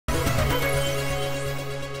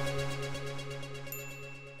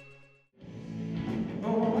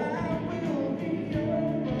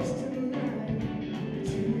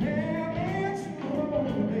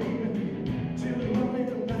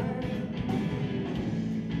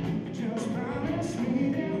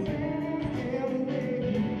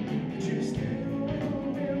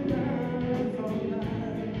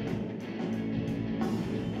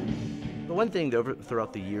One thing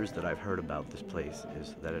throughout the years that I've heard about this place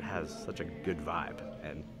is that it has such a good vibe,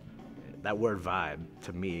 and that word vibe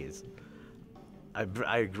to me is,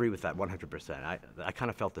 I agree with that 100%. I kind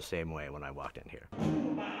of felt the same way when I walked in here.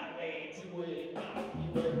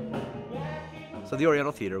 So the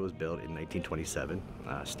Oriental Theatre was built in 1927,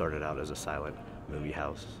 started out as a silent movie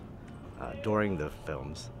house. During the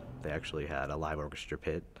films, they actually had a live orchestra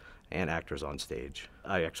pit and actors on stage.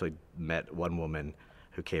 I actually met one woman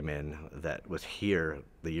who came in that was here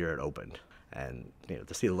the year it opened, and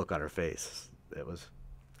to see the look on her face, it was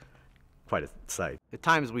quite a sight. At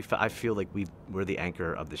times, I feel like we're the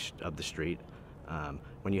anchor of the street.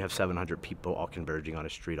 When you have 700 people all converging on a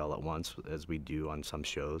street all at once, as we do on some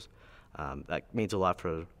shows, that means a lot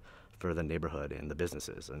for the neighborhood and the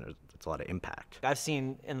businesses, and it's a lot of impact. I've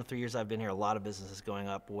seen in the 3 years I've been here a lot of businesses going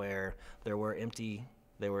up where there were empty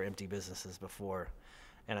businesses before,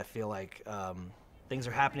 and I feel like things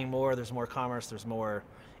are happening more. There's more commerce, there's more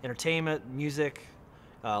entertainment, music,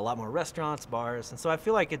 a lot more restaurants, bars, and so I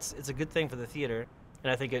feel like it's a good thing for the theater, and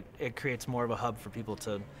I think it creates more of a hub for people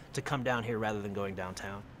to come down here rather than going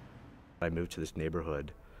downtown. I moved to this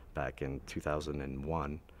neighborhood back in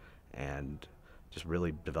 2001 and just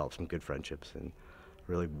really developed some good friendships and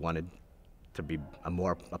really wanted to be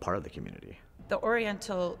a part of the community. The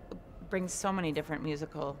Oriental brings so many different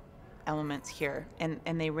musical elements here, and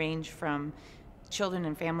they range from children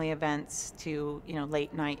and family events to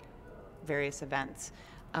late night various events.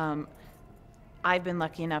 I've been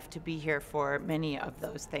lucky enough to be here for many of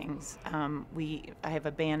those things. I have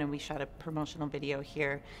a band and we shot a promotional video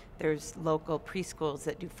here. There's local preschools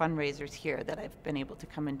that do fundraisers here that I've been able to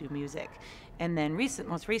come and do music. And then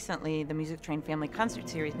most recently, the Music Train Family Concert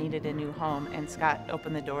Series needed a new home, and Scott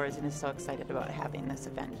opened the doors and is so excited about having this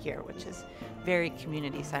event here, which is very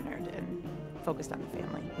community-centered and focused on the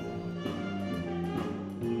family.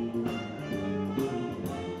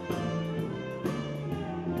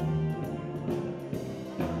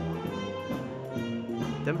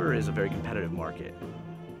 Denver is a very competitive market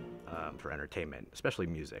for entertainment, especially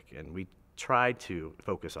music, and we try to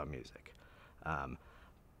focus on music.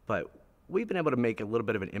 But we've been able to make a little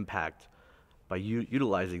bit of an impact by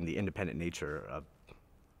utilizing the independent nature of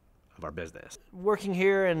our business. Working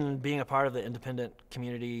here and being a part of the independent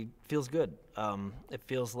community feels good. It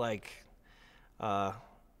feels like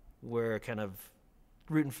we're kind of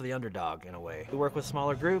rooting for the underdog in a way. We work with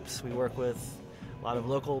smaller groups, we work with a lot of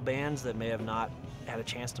local bands that may have not had a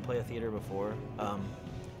chance to play a theater before.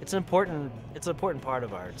 It's an important part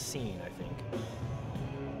of our scene, I think.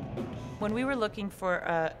 When we were looking for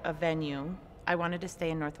a venue, I wanted to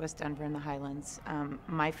stay in Northwest Denver in the Highlands.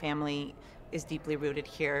 My family is deeply rooted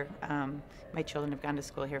here. My children have gone to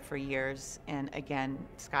school here for years, and again,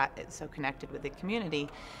 Scott is so connected with the community.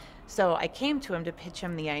 So I came to him to pitch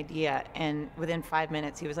him the idea, and within 5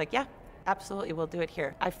 minutes he was like, yeah, absolutely, we'll do it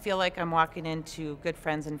here. I feel like I'm walking into good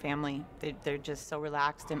friends and family. They're just so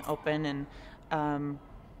relaxed and open, and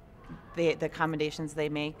the accommodations they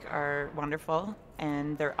make are wonderful,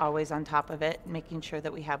 and they're always on top of it, making sure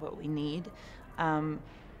that we have what we need. And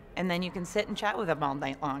then you can sit and chat with them all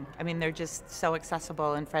night long. I mean, they're just so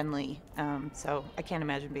accessible and friendly, so I can't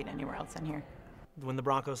imagine being anywhere else in here. When the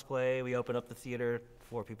Broncos play, we open up the theater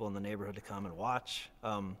for people in the neighborhood to come and watch.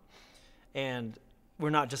 And we're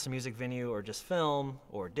not just a music venue or just film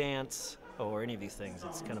or dance or any of these things.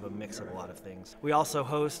 It's kind of a mix of a lot of things. We also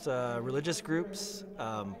host religious groups,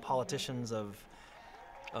 politicians of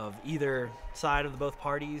either side of both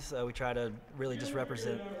parties. We try to really just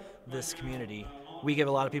represent this community. We give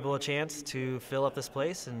a lot of people a chance to fill up this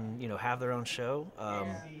place and have their own show.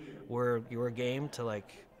 We're game to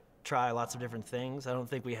try lots of different things. I don't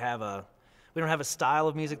think we don't have a style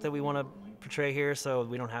of music that we want to portray here, so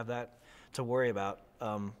we don't have that to worry about.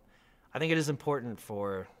 I think it is important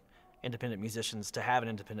for independent musicians to have an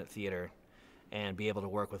independent theater and be able to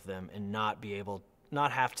work with them and not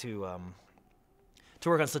have to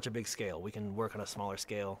work on such a big scale. We can work on a smaller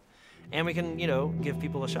scale, and we can give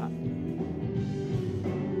people a shot.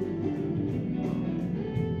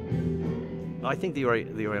 I think the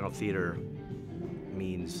Oriental Theatre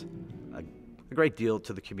means a great deal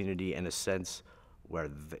to the community in a sense where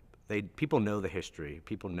people know the history,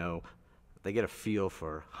 they get a feel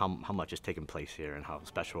for how much has taken place here and how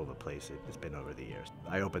special of a place it's been over the years.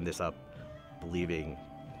 I opened this up believing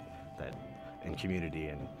that in community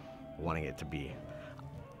and wanting it to be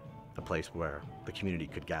a place where the community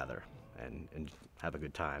could gather and have a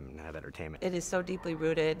good time and have entertainment. It is so deeply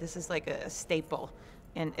rooted. This is like a staple,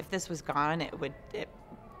 and if this was gone,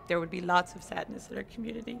 there would be lots of sadness in our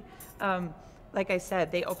community. like I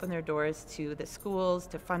said, they open their doors to the schools,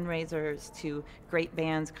 to fundraisers, to great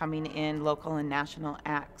bands coming in, local and national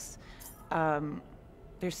acts.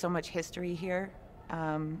 There's so much history here.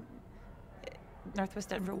 Northwest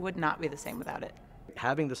Denver would not be the same without it.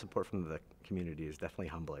 Having the support from the community is definitely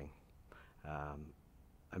humbling.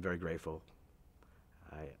 I'm very grateful.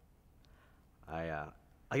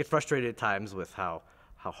 I get frustrated at times with how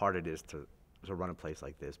hard it is to run a place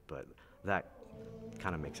like this, but that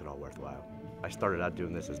kind of makes it all worthwhile. I started out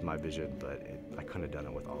doing this as my vision, but I couldn't have done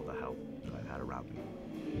it with all the help that I've had around me.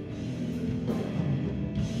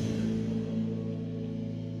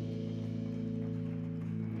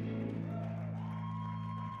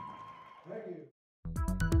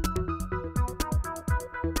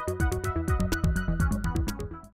 Thank you.